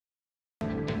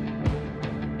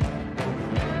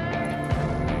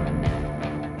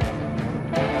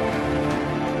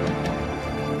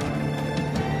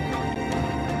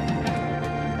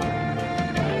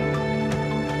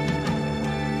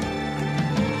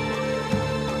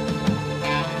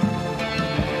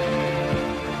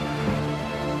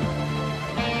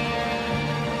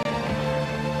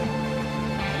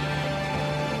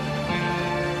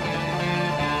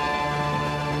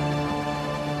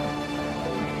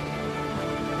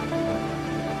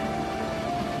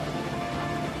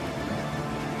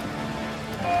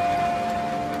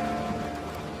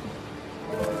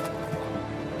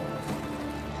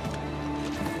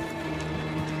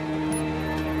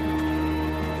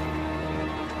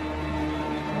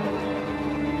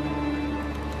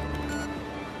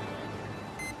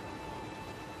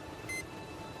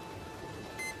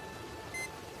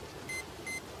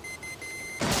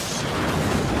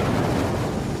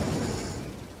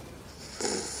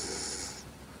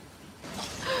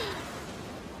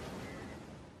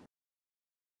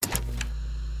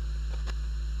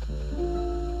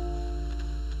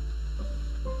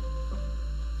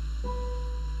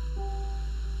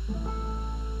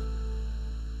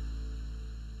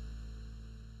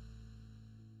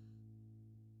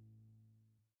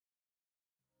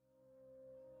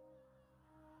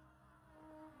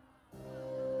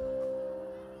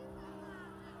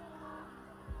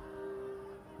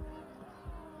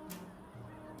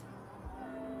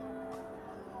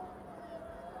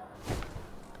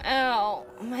Ow,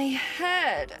 my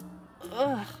head.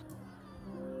 Ugh.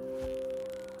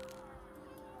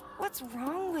 What's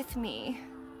wrong with me?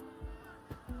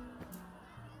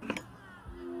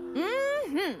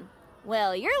 Mm-hmm.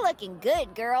 Well, you're looking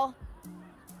good, girl.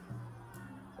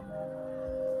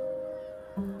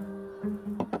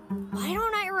 Why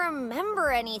don't I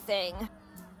remember anything?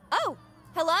 Oh,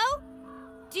 hello?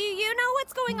 Do you know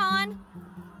what's going on?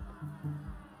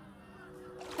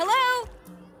 Hello?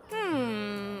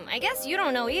 I guess you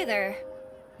don't know either.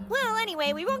 Well,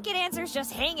 anyway, we won't get answers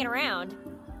just hanging around.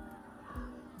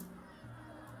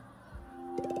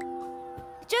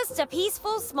 Just a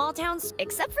peaceful small town,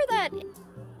 except for that.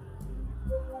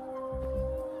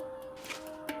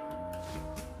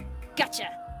 Gotcha.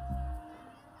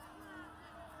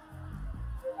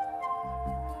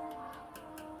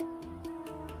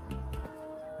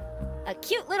 A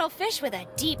cute little fish with a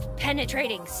deep,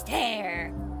 penetrating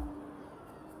stare.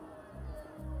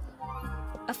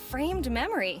 A framed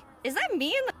memory. Is that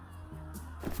me in the...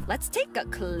 Let's take a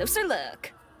closer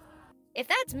look. If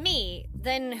that's me,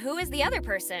 then who is the other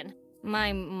person?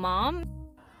 My mom?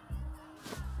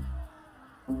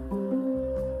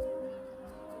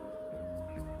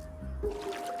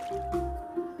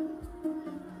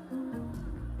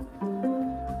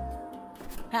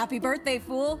 Happy birthday,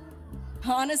 fool!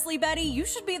 Honestly, Betty, you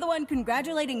should be the one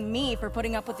congratulating me for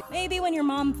putting up with it. Maybe when your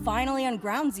mom finally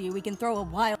ungrounds you, we can throw a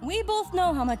wild... We both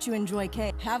know how much you enjoy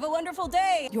cake. Have a wonderful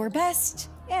day! Your best,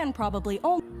 and probably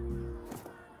only...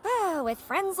 Ah, with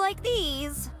friends like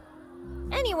these.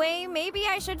 Anyway, maybe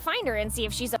I should find her and see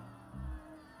if she's a...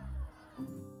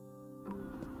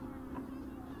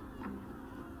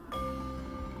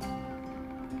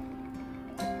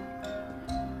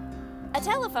 A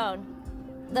telephone.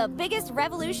 The biggest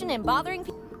revolution in bothering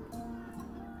people.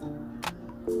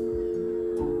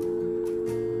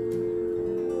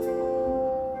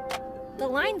 The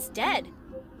line's dead.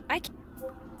 I can't...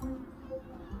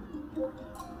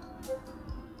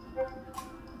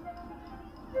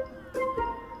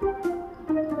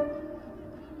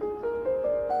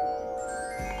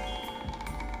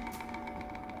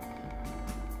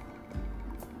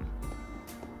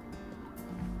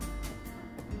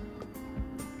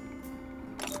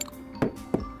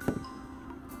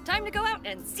 Time to go out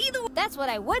and see the... That's what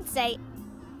I would say.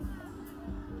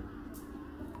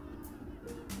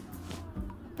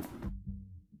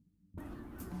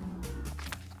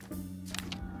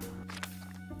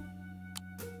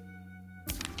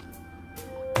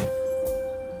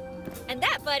 And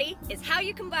that, buddy, is how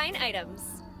you combine items.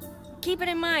 Keep it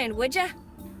in mind, would ya?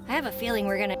 I have a feeling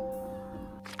we're gonna...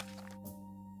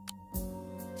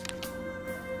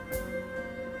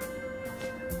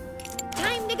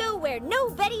 Time to go where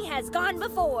nobody has gone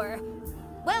before.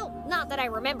 Well, not that I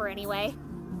remember anyway.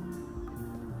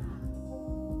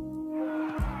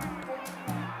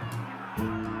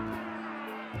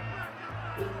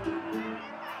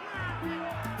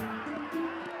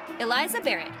 Eliza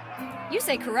Barrett. You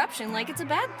say corruption like it's a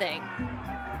bad thing.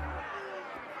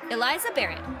 Eliza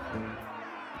Barrett.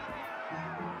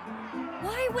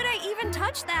 Why would I even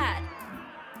touch that?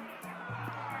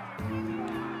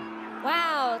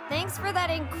 Wow, thanks for that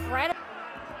incredible...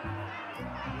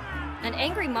 An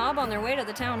angry mob on their way to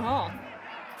the town hall.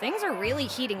 Things are really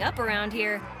heating up around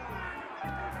here.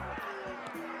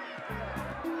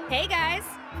 Hey guys,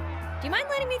 do you mind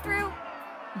letting me through?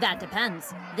 That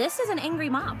depends. This is an angry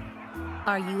mob.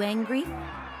 Are you angry?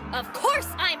 Of course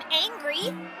I'm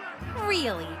angry!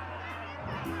 Really?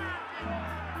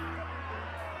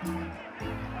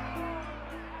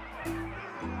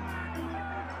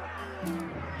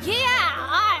 Yeah,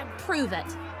 Prove it.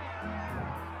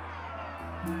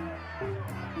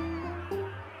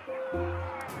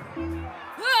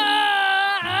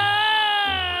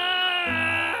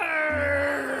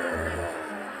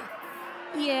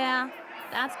 Yeah,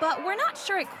 but we're not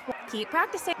sure it keep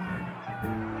practicing.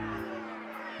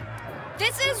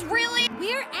 This is really...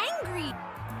 We're angry!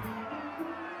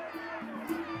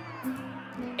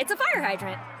 It's a fire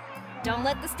hydrant. Don't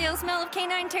let the stale smell of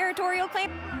canine territorial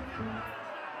claim...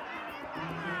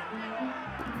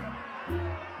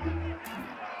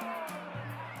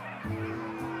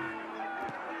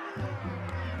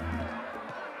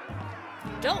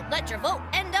 Don't let your vote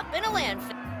end up in a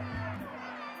landfill.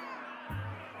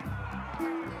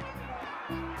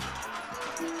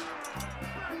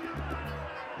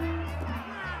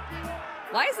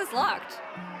 Why is this locked?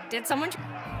 Did someone...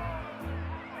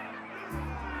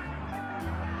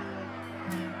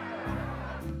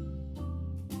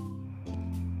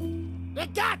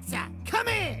 Ragazza, come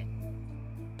in!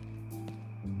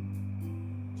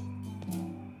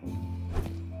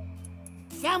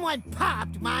 Someone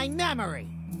popped my memory.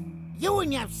 You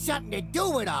wouldn't have something to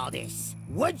do with all this,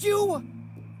 would you?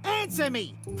 Answer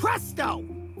me, presto!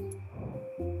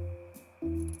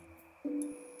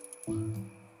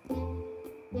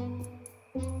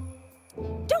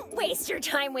 Don't waste your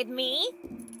time with me.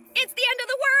 It's the end of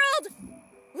the world!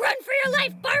 Run for your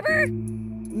life, Barber!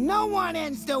 No one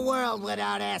ends the world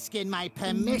without asking my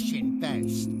permission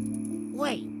first.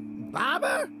 Wait,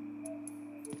 Barber?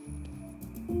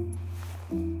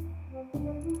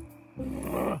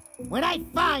 When I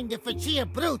find the Faccia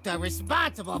Bruta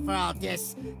responsible for all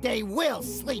this, they will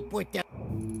sleep with the...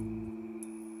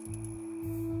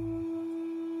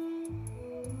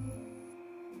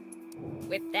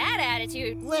 With that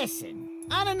attitude... Listen,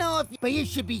 I don't know if you... But you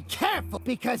should be careful,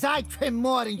 because I trim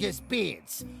more than just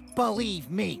beards. Believe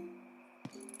me.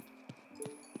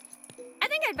 I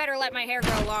think I'd better let my hair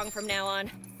grow long from now on.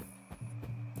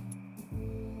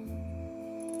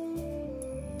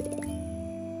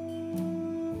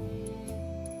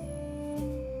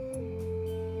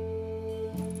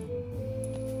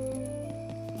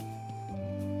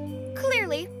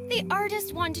 Clearly, the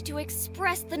artist wanted to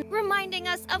express the reminding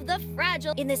us of the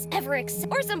fragile in this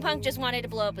or some punk just wanted to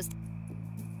blow up a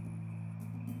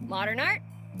modern art?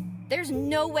 There's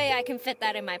no way I can fit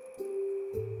that in my...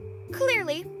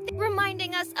 Clearly,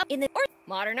 reminding us of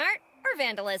modern art or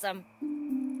vandalism.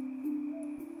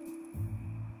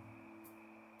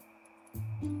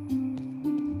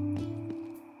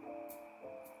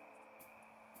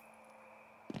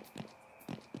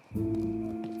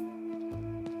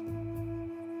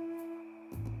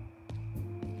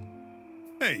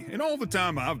 Hey, in all the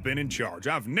time I've been in charge,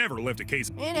 I've never left a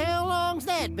case. And how long's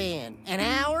that been? An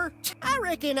hour? I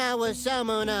reckon I was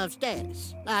someone of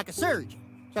status, like a surgeon.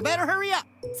 So better hurry up.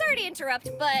 Sorry to interrupt,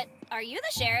 but are you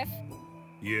the sheriff?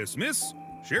 Yes, miss.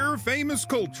 Sheriff Amos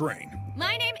Coltrane.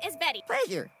 My name is Betty.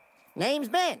 Pleasure. Name's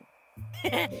Ben.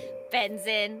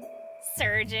 Benzin.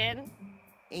 Surgeon.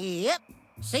 Yep.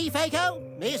 See,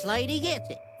 Faco? This lady gets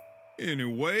it.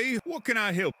 Anyway, what can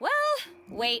I help? Well,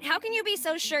 wait, how can you be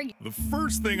so sure? The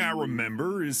first thing I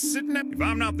remember is sitting at... If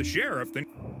I'm not the sheriff, then...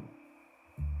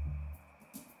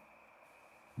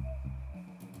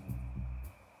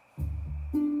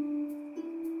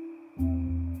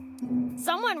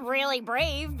 Someone really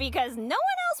brave, because no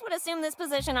one else would assume this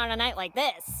position on a night like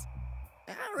this.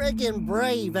 I reckon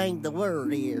brave ain't the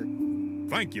word here.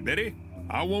 Thank you, Betty.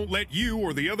 I won't let you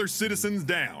or the other citizens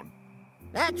down.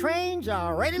 That train's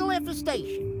already left the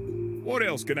station. What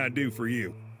else can I do for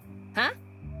you? Huh?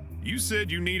 You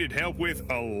said you needed help with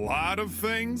a lot of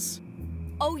things?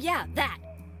 Oh yeah, that.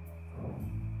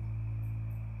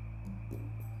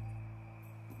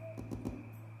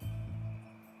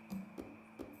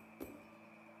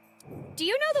 Do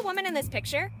you know the woman in this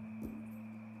picture?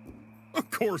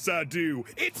 Of course I do.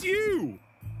 It's you!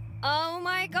 Oh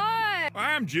my god!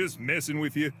 I'm just messing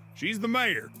with you. She's the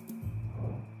mayor.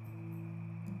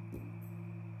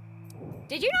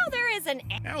 Did you know there is an...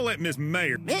 I'll let Miss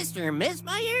Mayor... Mr. and Miss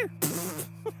Mayor?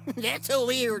 That's a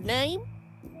weird name.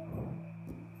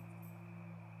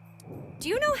 Do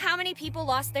you know how many people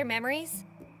lost their memories?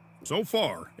 So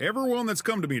far, everyone that's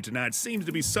come to me tonight seems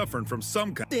to be suffering from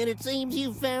some kind... Then it seems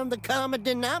you found the common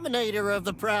denominator of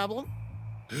the problem.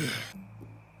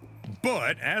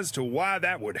 But as to why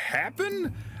that would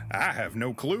happen, I have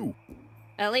no clue.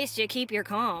 At least you keep your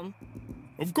calm.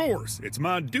 Of course, it's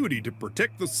my duty to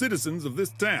protect the citizens of this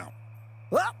town.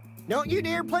 Well, don't you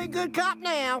dare play good cop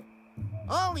now.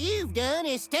 All you've done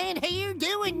is stand here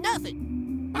doing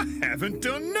nothing. I haven't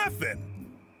done nothing.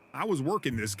 I was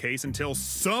working this case until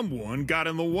someone got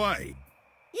in the way.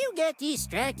 You get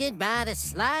distracted by the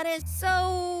slightest...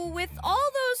 So, with all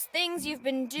those things you've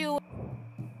been doing...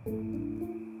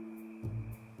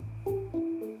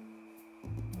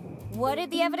 What did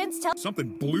the evidence tell?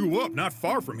 Something blew up not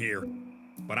far from here,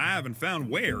 but I haven't found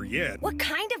where yet. What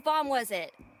kind of bomb was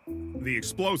it? The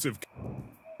explosive...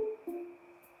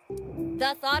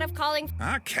 The thought of calling...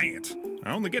 I can't.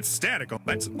 I only get static.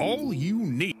 That's all you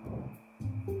need.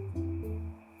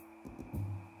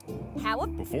 How?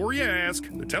 Before you ask,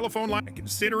 the telephone line,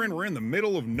 considering we're in the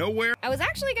middle of nowhere... I was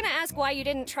actually gonna ask why you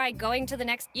didn't try going to the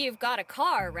next... You've got a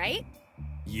car, right?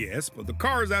 Yes, but the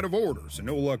car's out of order, so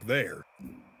no luck there.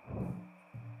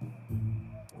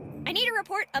 I need to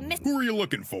report a miss... Who are you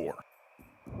looking for?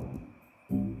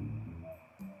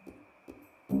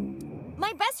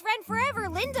 My best friend forever,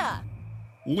 Linda!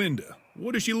 Linda.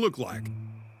 What does she look like?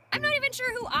 I'm not even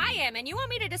sure who I am, and you want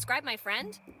me to describe my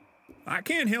friend? I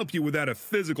can't help you without a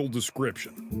physical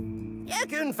description. You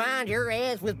couldn't find your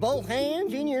ass with both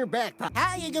hands in your back pocket.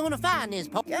 How you gonna find this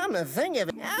pole? Come to think of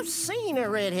it, I've seen a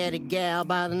red-headed gal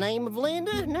by the name of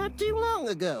Linda not too long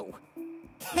ago.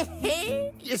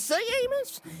 You see,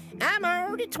 Amos? I'm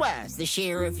already twice the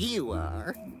sheriff you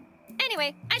are.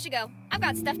 Anyway, I should go. I've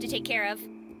got stuff to take care of.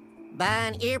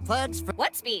 Buying earplugs for...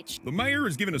 What speech? The mayor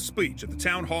is giving a speech at the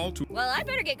town hall to... Well, I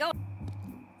better get going.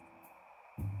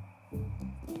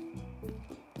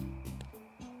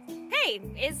 Hey,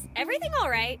 is everything all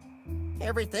right?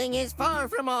 Everything is far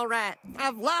from all right.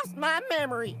 I've lost my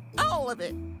memory. All of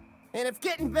it. And if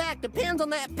getting back depends on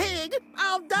that pig,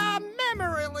 I'll die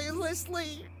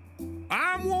memorylessly.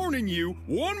 I'm warning you,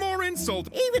 one more insult.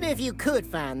 Even if you could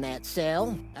find that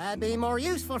cell, I'd be more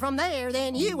useful from there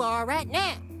than you are right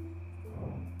now.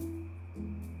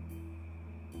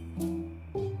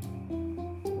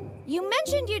 You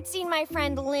mentioned you'd seen my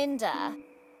friend Linda.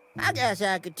 I guess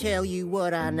I could tell you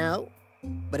what I know,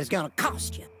 but it's gonna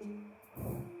cost you.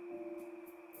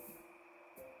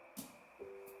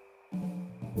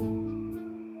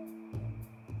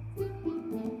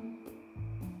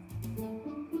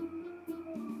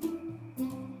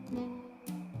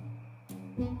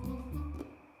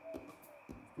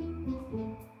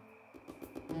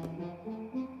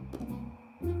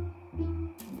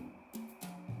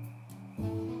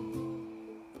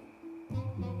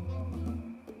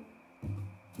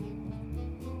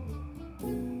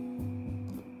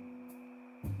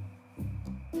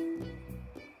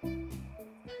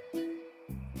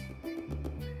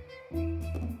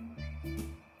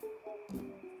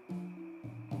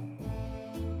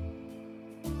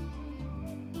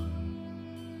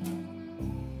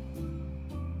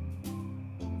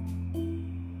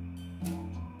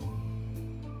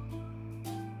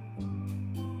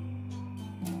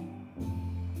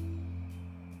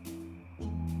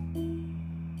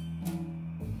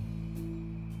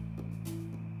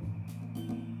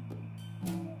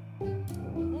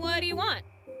 What do you want?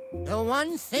 The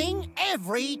one thing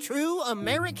every true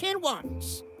American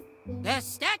wants. The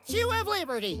Statue of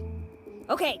Liberty.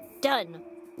 Okay, done.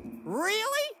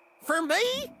 Really? For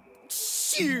me?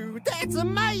 Shoot, that's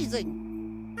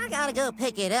amazing. I gotta go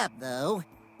pick it up, though.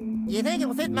 You think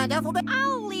it'll fit my duffel bag?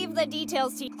 I'll leave the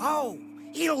details to you. Oh,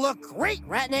 it'll look great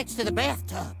right next to the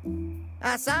bathtub.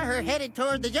 I saw her headed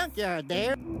toward the junkyard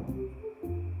there.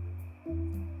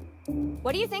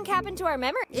 What do you think happened to our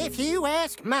memory? If you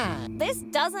ask mine, This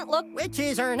doesn't look...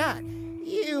 witches or not,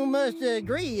 you must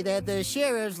agree that the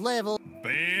sheriff's level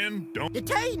Ben, don't...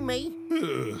 detained me.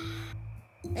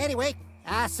 Anyway,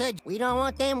 I said we don't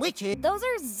want them witches. Those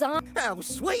are zombies. Oh,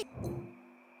 sweet.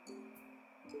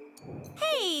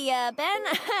 Hey, Ben.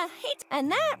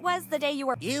 And that was the day you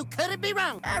were... You couldn't be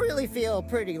wrong. I really feel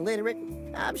pretty literate.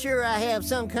 I'm sure I have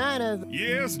some kind of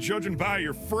Yes, judging by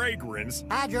your fragrance.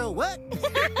 hydro what?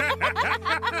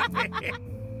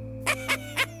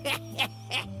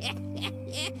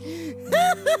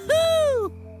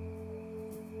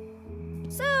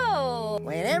 So...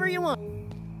 Whenever you want.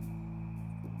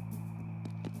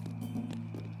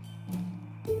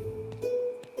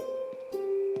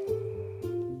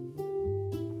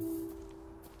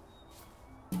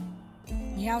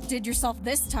 You outdid yourself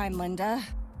this time, Linda.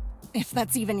 If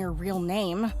that's even your real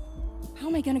name. How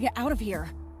am I gonna get out of here?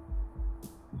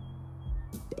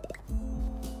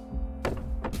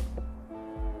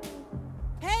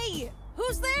 Hey!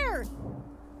 Who's there?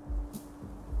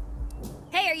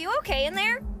 Hey, are you okay in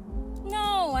there?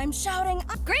 No, I'm shouting.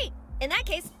 Great! In that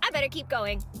case, I better keep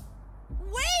going.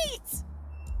 Wait!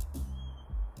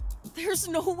 There's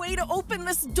no way to open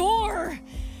this door.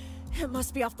 It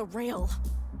must be off the rail.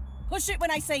 Push it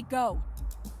when I say go.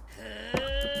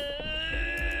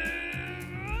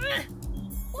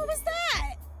 What was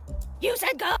that? You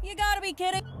said go! You gotta be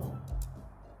kidding.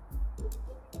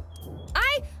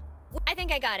 I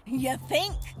think I got it. You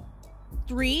think?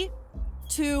 3,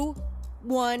 2,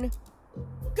 1,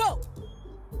 go!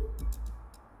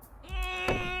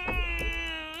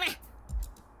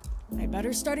 I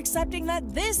better start accepting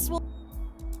that this will...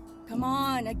 Come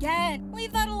on, again.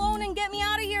 Leave that alone and get me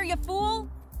out of here, you fool!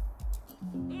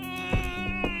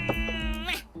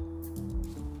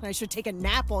 I should take a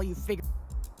nap while you figure...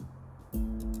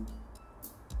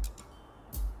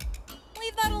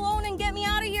 Leave that alone and get me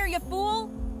out of here, you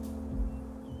fool!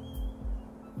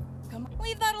 Come on.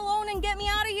 Leave that alone and get me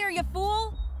out of here, you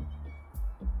fool!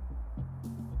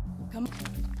 Come on.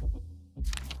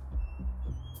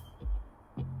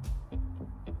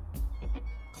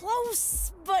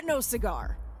 Close, but no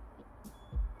cigar.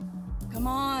 Come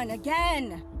on,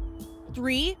 again.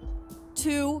 3,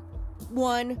 2,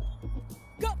 1,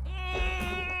 go!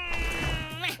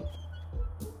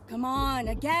 Come on,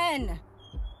 again.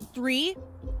 3,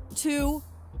 2,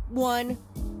 1,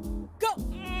 go!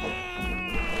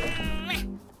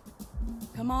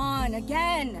 Come on,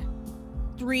 again.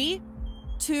 3,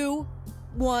 2,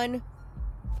 1.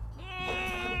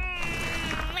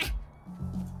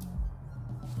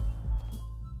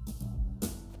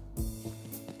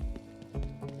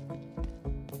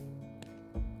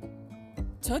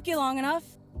 Took you long enough.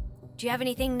 Do you have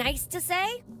anything nice to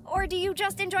say? Or do you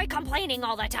just enjoy complaining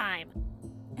all the time?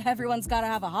 Everyone's gotta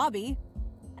have a hobby.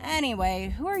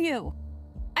 Anyway, who are you?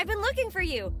 I've been looking for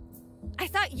you. I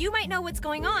thought you might know what's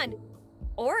going on.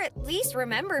 Or at least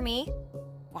remember me.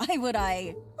 Why would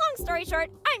I? Long story short,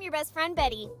 I'm your best friend,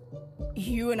 Betty.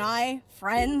 You and I?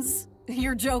 Friends?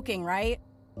 You're joking, right?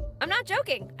 I'm not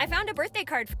joking. I found a birthday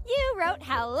card. You wrote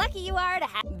how lucky you are to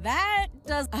have... That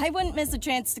does... I wouldn't miss a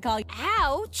chance to call you...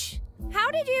 Ouch!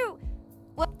 How did you...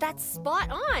 Well, that's spot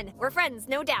on. We're friends,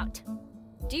 no doubt.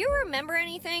 Do you remember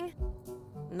anything?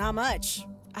 Not much.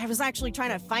 I was actually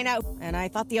trying to find out, and I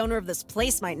thought the owner of this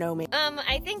place might know me.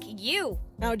 I think you.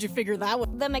 How'd you figure that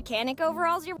one? The mechanic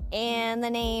overalls you... And the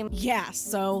name... Yeah,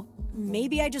 so...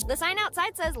 Maybe I just... The sign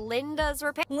outside says Linda's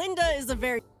Repair... Linda is a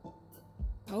very...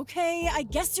 Okay, I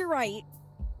guess you're right.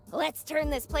 Let's turn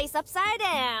this place upside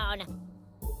down.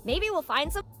 Maybe we'll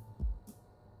find some...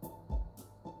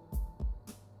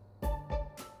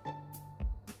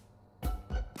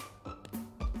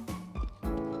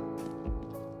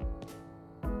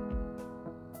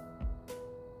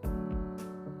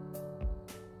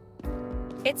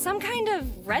 It's some kind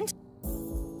of rent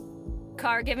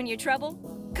car giving you trouble?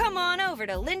 Come on over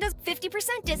to Linda's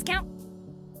 50% discount.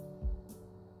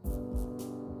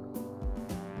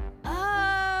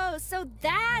 Oh, so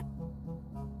that...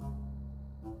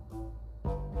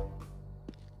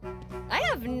 I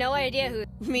have no idea who...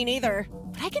 Me neither.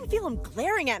 But I can feel him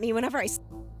glaring at me whenever I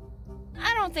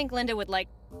don't think Linda would like...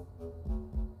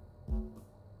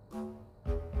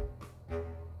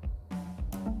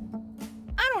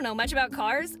 I don't know much about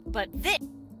cars, but this...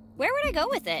 Where would I go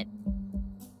with it?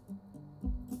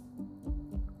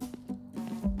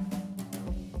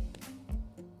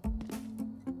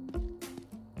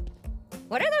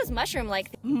 What are those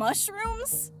mushroom-like...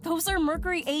 Mushrooms? Those are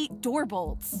Mercury 8 door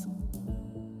bolts.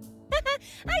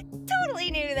 I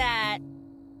totally knew that.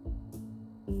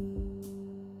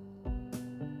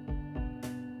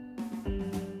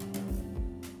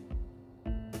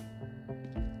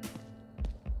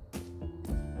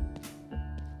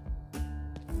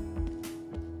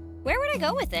 Where would I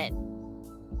go with it?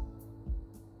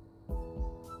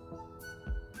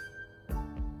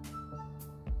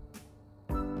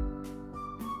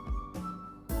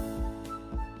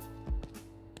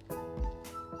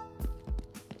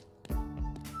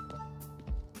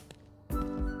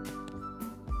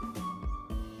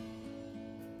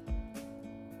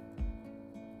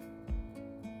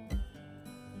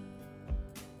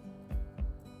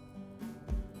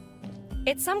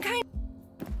 It's some kind...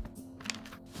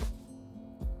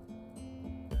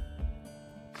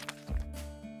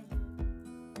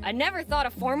 I never thought a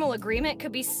formal agreement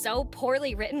could be so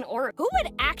poorly written or... Who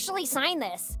would actually sign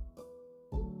this?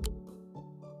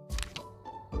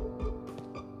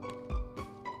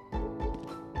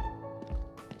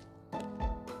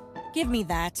 Give me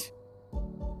that.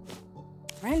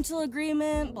 Rental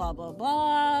agreement, blah, blah,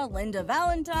 blah. Linda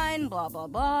Valentine, blah, blah,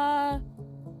 blah.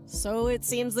 So it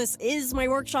seems this is my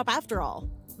workshop after all.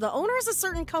 The owner is a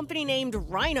certain company named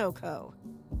Rhino Co.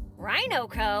 Rhino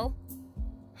Co?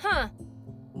 Huh.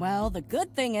 Well, the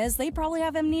good thing is they probably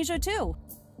have amnesia too.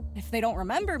 If they don't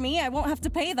remember me, I won't have to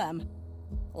pay them.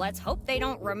 Let's hope they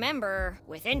don't remember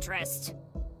with interest.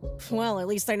 Well, at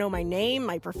least I know my name,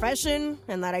 my profession,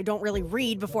 and that I don't really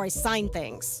read before I sign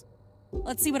things.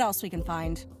 Let's see what else we can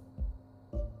find.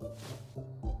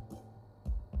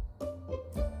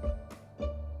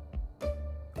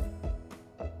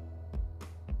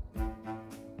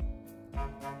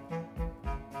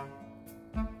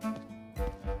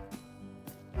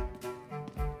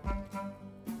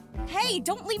 Hey,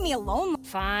 don't leave me alone.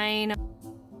 Fine.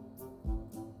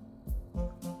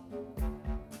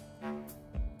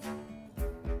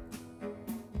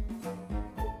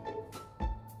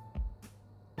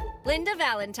 Linda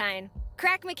Valentine.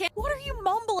 Crack mechanic. What are you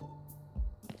mumbling?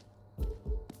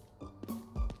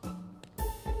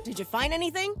 Did you find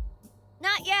anything?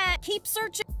 Not yet. Keep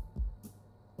searching.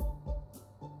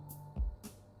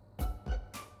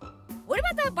 What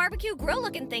about that barbecue grill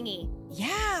looking thingy?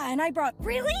 Yeah, and I brought...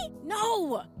 Really?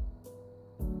 No!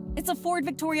 It's a Ford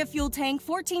Victoria fuel tank,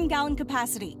 14-gallon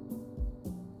capacity.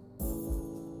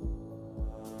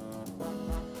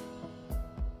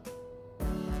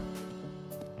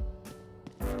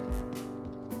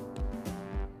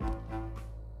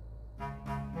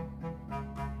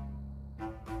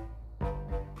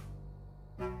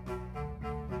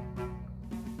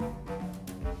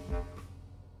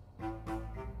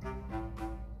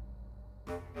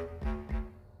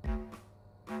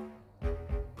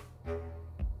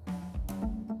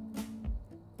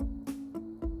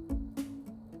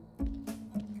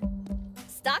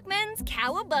 Stockman's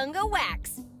Cowabunga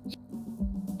Wax.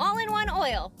 All-in-one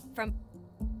oil from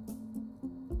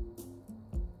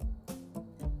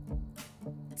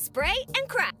spray and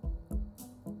crack.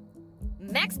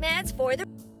 Max Mads for the...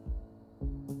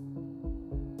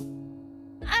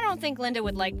 I don't think Linda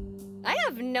would like... I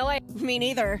have no idea. Me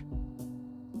neither.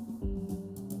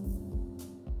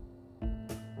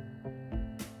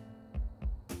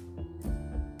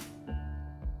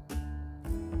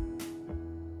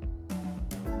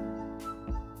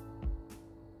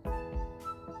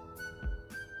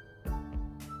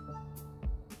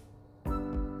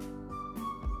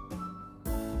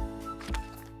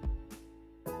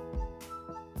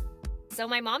 So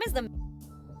my mom is the...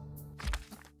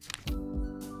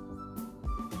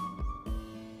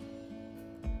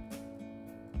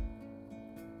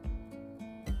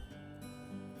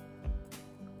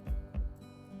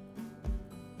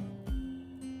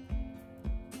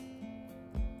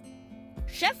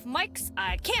 Chef Mike's,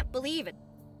 I can't believe it.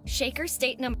 Shaker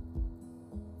state number.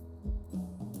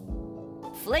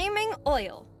 Flaming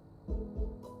oil.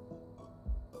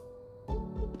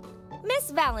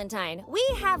 Miss Valentine, we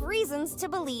have reasons to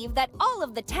believe that all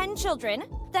of the 10 children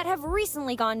that have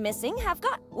recently gone missing have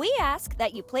got. We ask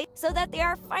that you play so that they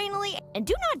are finally, and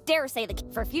do not dare say the.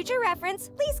 For future reference,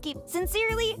 please keep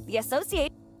sincerely the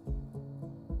associate.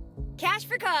 Cash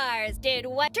for cars. Did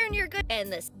what turn your good in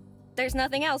this? There's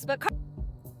nothing else but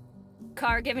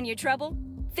car giving you trouble?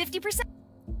 50%.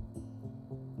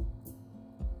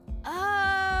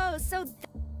 Oh, so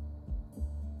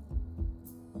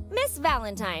Miss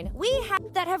Valentine, we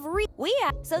have that have we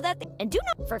have so that they, and do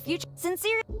not for future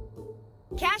sincere.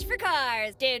 Cash for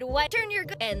cars. Did what turn your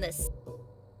good in this?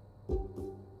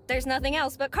 There's nothing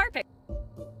else but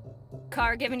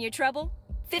car giving you trouble?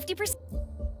 50%.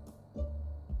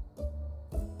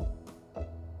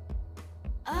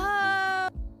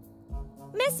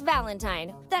 Miss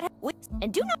Valentine, that we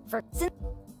and do not for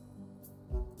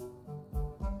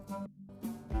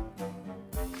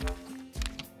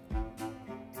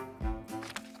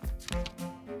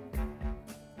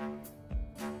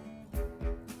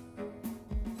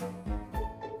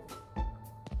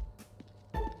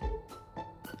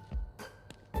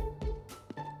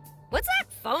What's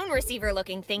that phone receiver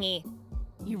looking thingy?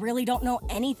 You really don't know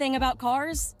anything about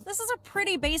cars? This is a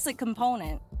pretty basic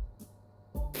component.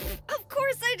 Of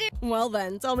course I do. Well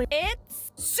then, tell me.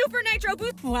 It's Super Nitro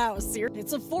Boost. Wow, sir.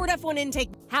 It's a Ford F1 intake.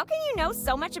 How can you know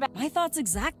so much about My thoughts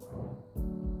exact.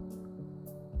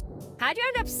 How'd you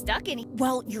end up stuck in?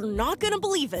 Well, you're not gonna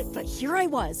believe it, but here I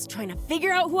was, trying to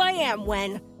figure out who I am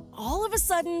when, all of a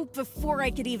sudden, before I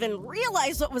could even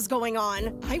realize what was going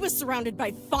on, I was surrounded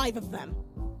by 5 of them.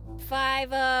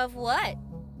 5 of what?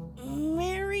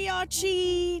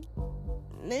 Mariachi...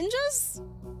 ninjas?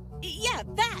 Yeah,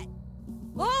 that!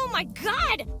 Oh my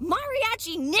god!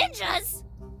 Mariachi ninjas!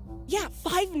 Yeah,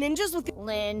 5 ninjas with...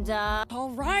 Linda...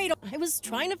 Alright, I was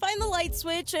trying to find the light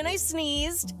switch and I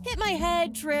sneezed, hit my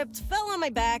head, tripped, fell on my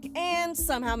back, and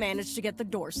somehow managed to get the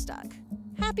door stuck.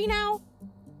 Happy now?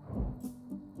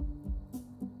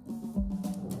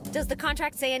 Does the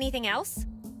contract say anything else?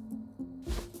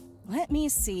 Let me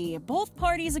see. Both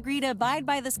parties agree to abide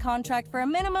by this contract for a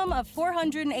minimum of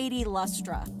 480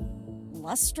 lustra.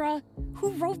 Lustra?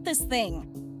 Who wrote this thing?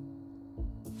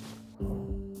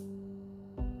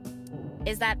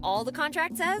 Is that all the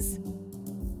contract says?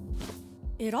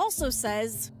 It also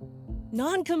says,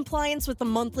 non-compliance with the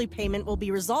monthly payment will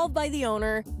be resolved by the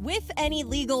owner with any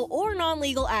legal or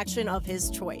non-legal action of his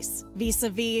choice,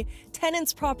 vis-a-vis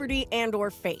tenant's property and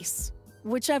or face,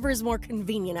 whichever is more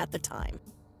convenient at the time.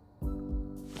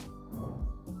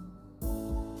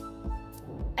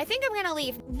 I think I'm gonna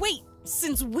leave. Wait,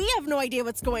 since we have no idea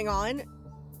what's going on,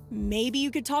 maybe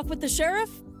you could talk with the sheriff?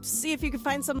 See if you could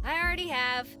find some... I already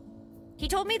have. He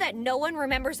told me that no one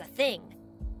remembers a thing.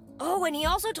 Oh, and he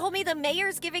also told me the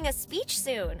mayor's giving a speech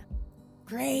soon.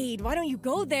 Great, why don't you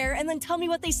go there and then tell me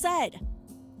what they said?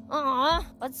 Aw,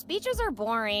 but speeches are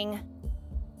boring.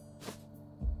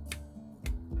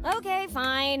 Okay,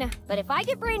 fine. But if I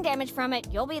get brain damage from it,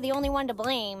 you'll be the only one to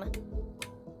blame.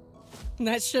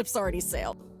 That ship's already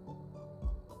sailed.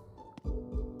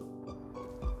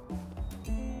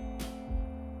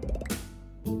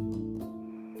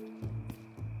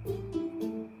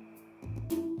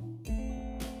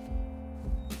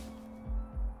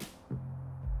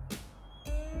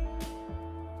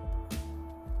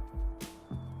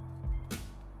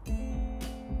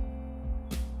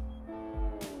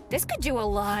 This could do a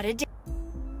lot of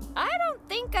I don't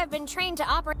think I've been trained to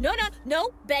operate. No,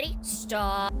 Betty,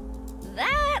 stop.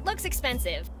 That looks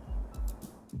expensive.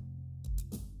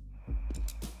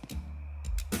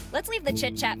 Let's leave the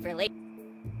chit-chat for later.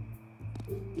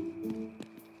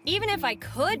 Even if I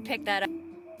could pick that up.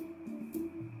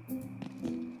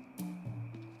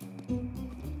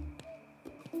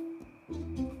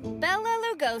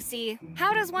 Bella Lugosi,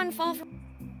 how does one fall from...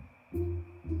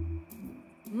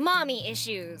 Mommy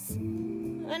issues.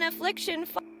 An affliction...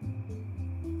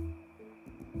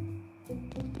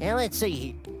 Now let's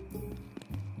see.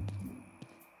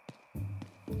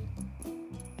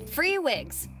 Free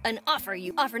wigs. An offer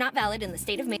not valid in the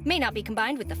state of Maine. May not be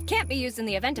combined with the... Can't be used in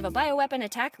the event of a bioweapon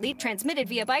attack, transmitted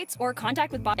via bites or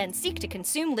contact with and seek to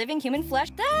consume living human flesh.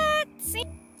 That seems...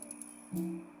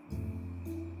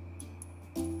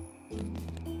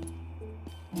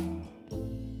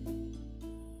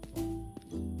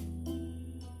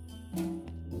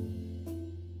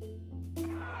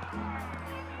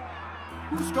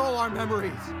 Who stole our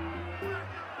memories?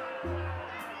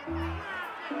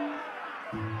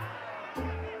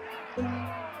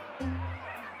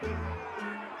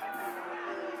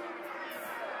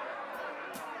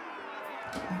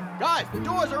 Guys, the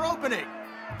doors are opening!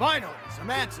 Finally, some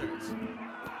answers.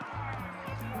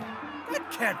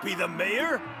 That can't be the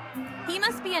mayor! He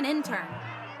must be an intern.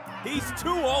 He's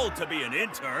too old to be an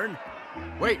intern.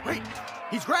 Wait,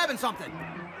 he's grabbing something!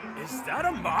 Is that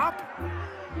a mop?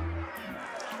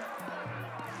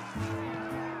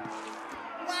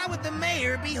 Why would the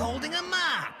mayor be holding a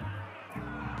mop?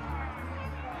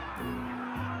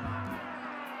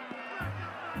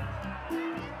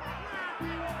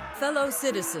 Fellow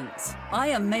citizens, I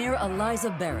am Mayor Eliza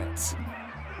Barrett.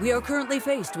 We are currently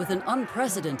faced with an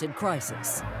unprecedented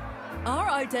crisis. Our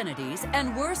identities,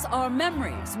 and worse, our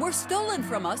memories, were stolen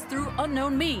from us through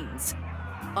unknown means.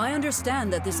 I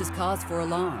understand that this is cause for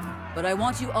alarm, but I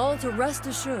want you all to rest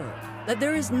assured that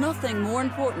there is nothing more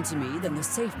important to me than the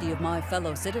safety of my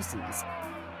fellow citizens,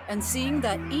 and seeing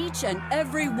that each and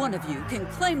every one of you can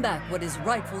claim back what is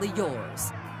rightfully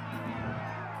yours.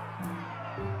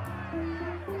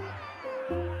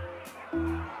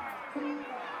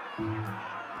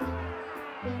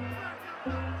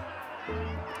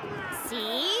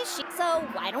 So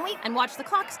why don't we... And watch the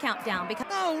clocks count down because...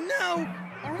 Oh no!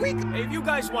 Are we... Hey, if you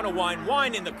guys want to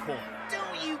wine in the corner.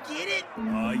 Don't you get it?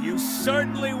 You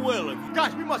certainly will if you...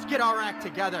 Guys, we must get our act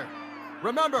together.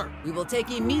 Remember, we will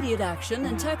take immediate action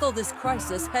and tackle this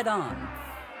crisis head-on.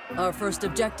 Our first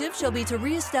objective shall be to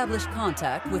re-establish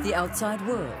contact with the outside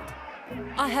world.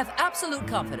 I have absolute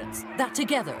confidence that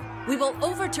together we will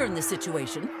overturn the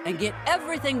situation and get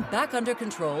everything back under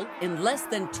control in less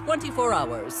than 24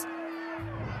 hours.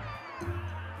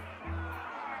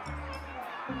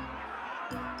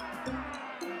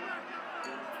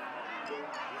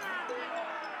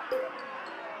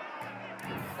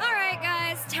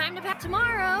 Time to pack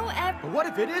tomorrow. But what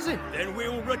if it isn't? Then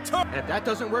we'll return. And if that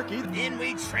doesn't work either, then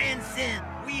we transcend.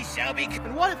 We shall be...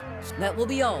 And what if... That will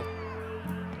be all.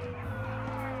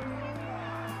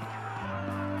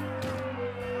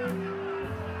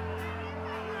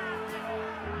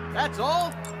 That's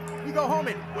all? We go home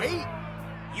and wait?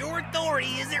 Your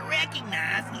authority isn't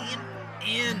recognized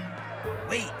in...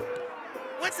 Wait,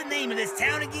 what's the name of this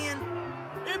town again?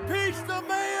 Impeach the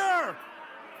mayor!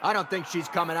 I don't think she's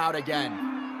coming out again.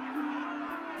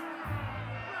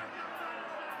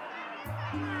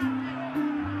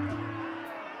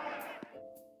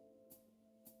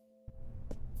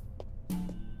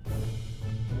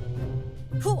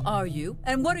 Who are you,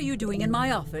 and what are you doing in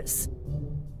my office?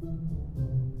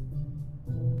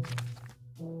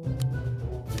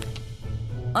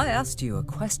 I asked you a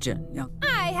question, young...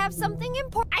 I have something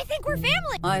important. I think we're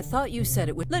family. I thought you said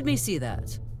it would... Let me see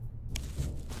that.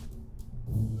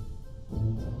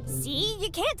 See? You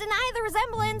can't deny the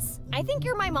resemblance. I think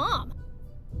you're my mom.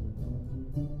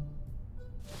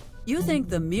 You think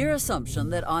the mere assumption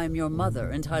that I'm your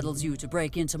mother entitles you to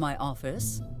break into my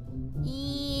office?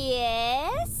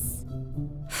 Yes?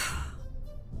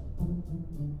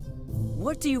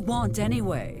 What do you want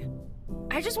anyway?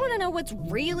 I just want to know what's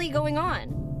really going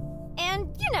on.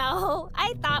 And, you know,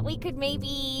 I thought we could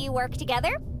maybe work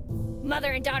together.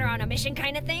 Mother and daughter on a mission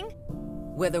kind of thing?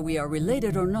 Whether we are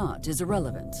related or not is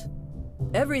irrelevant.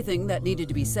 Everything that needed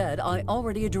to be said I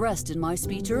already addressed in my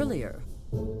speech earlier.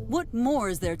 What more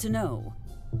is there to know?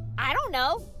 I don't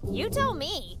know. You tell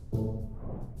me.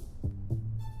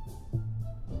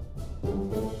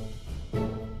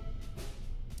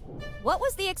 What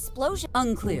was the explosion?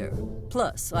 Unclear.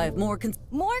 Plus, I have more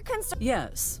concern.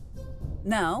 Yes.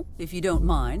 Now, if you don't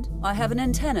mind, I have an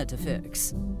antenna to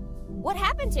fix. What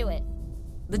happened to it?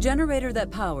 The generator that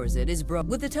powers it is broke.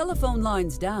 With the telephone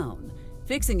lines down,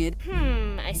 fixing it...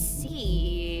 I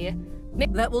see.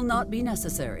 That will not be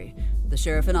necessary. The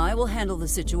sheriff and I will handle the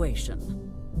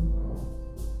situation.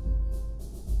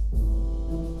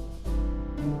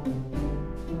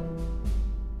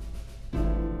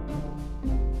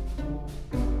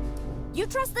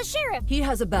 trust the sheriff. He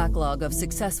has a backlog of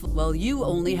successful... Well, you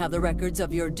only have the records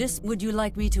of your Would you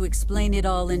like me to explain it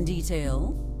all in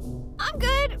detail? I'm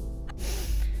good.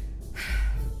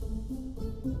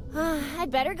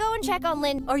 I'd better go and check on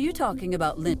Lynn. Are you talking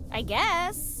about Lynn? I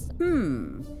guess.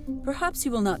 Perhaps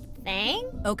you will not... Thing?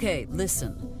 Okay,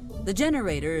 listen. The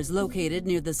generator is located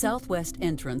near the southwest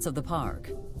entrance of the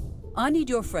park. I need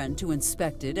your friend to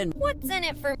inspect it and... What's in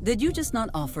it for... Did you just not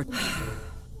offer...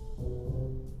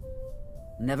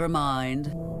 Never mind.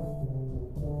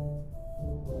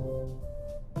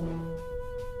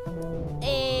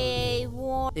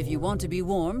 If you want to be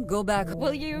warm, go back...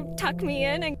 Will you tuck me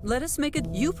in and... Let us make it...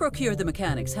 You procure the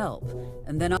mechanic's help,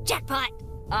 and then Jackpot!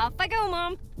 Off I go,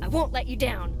 Mom. I won't let you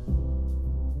down.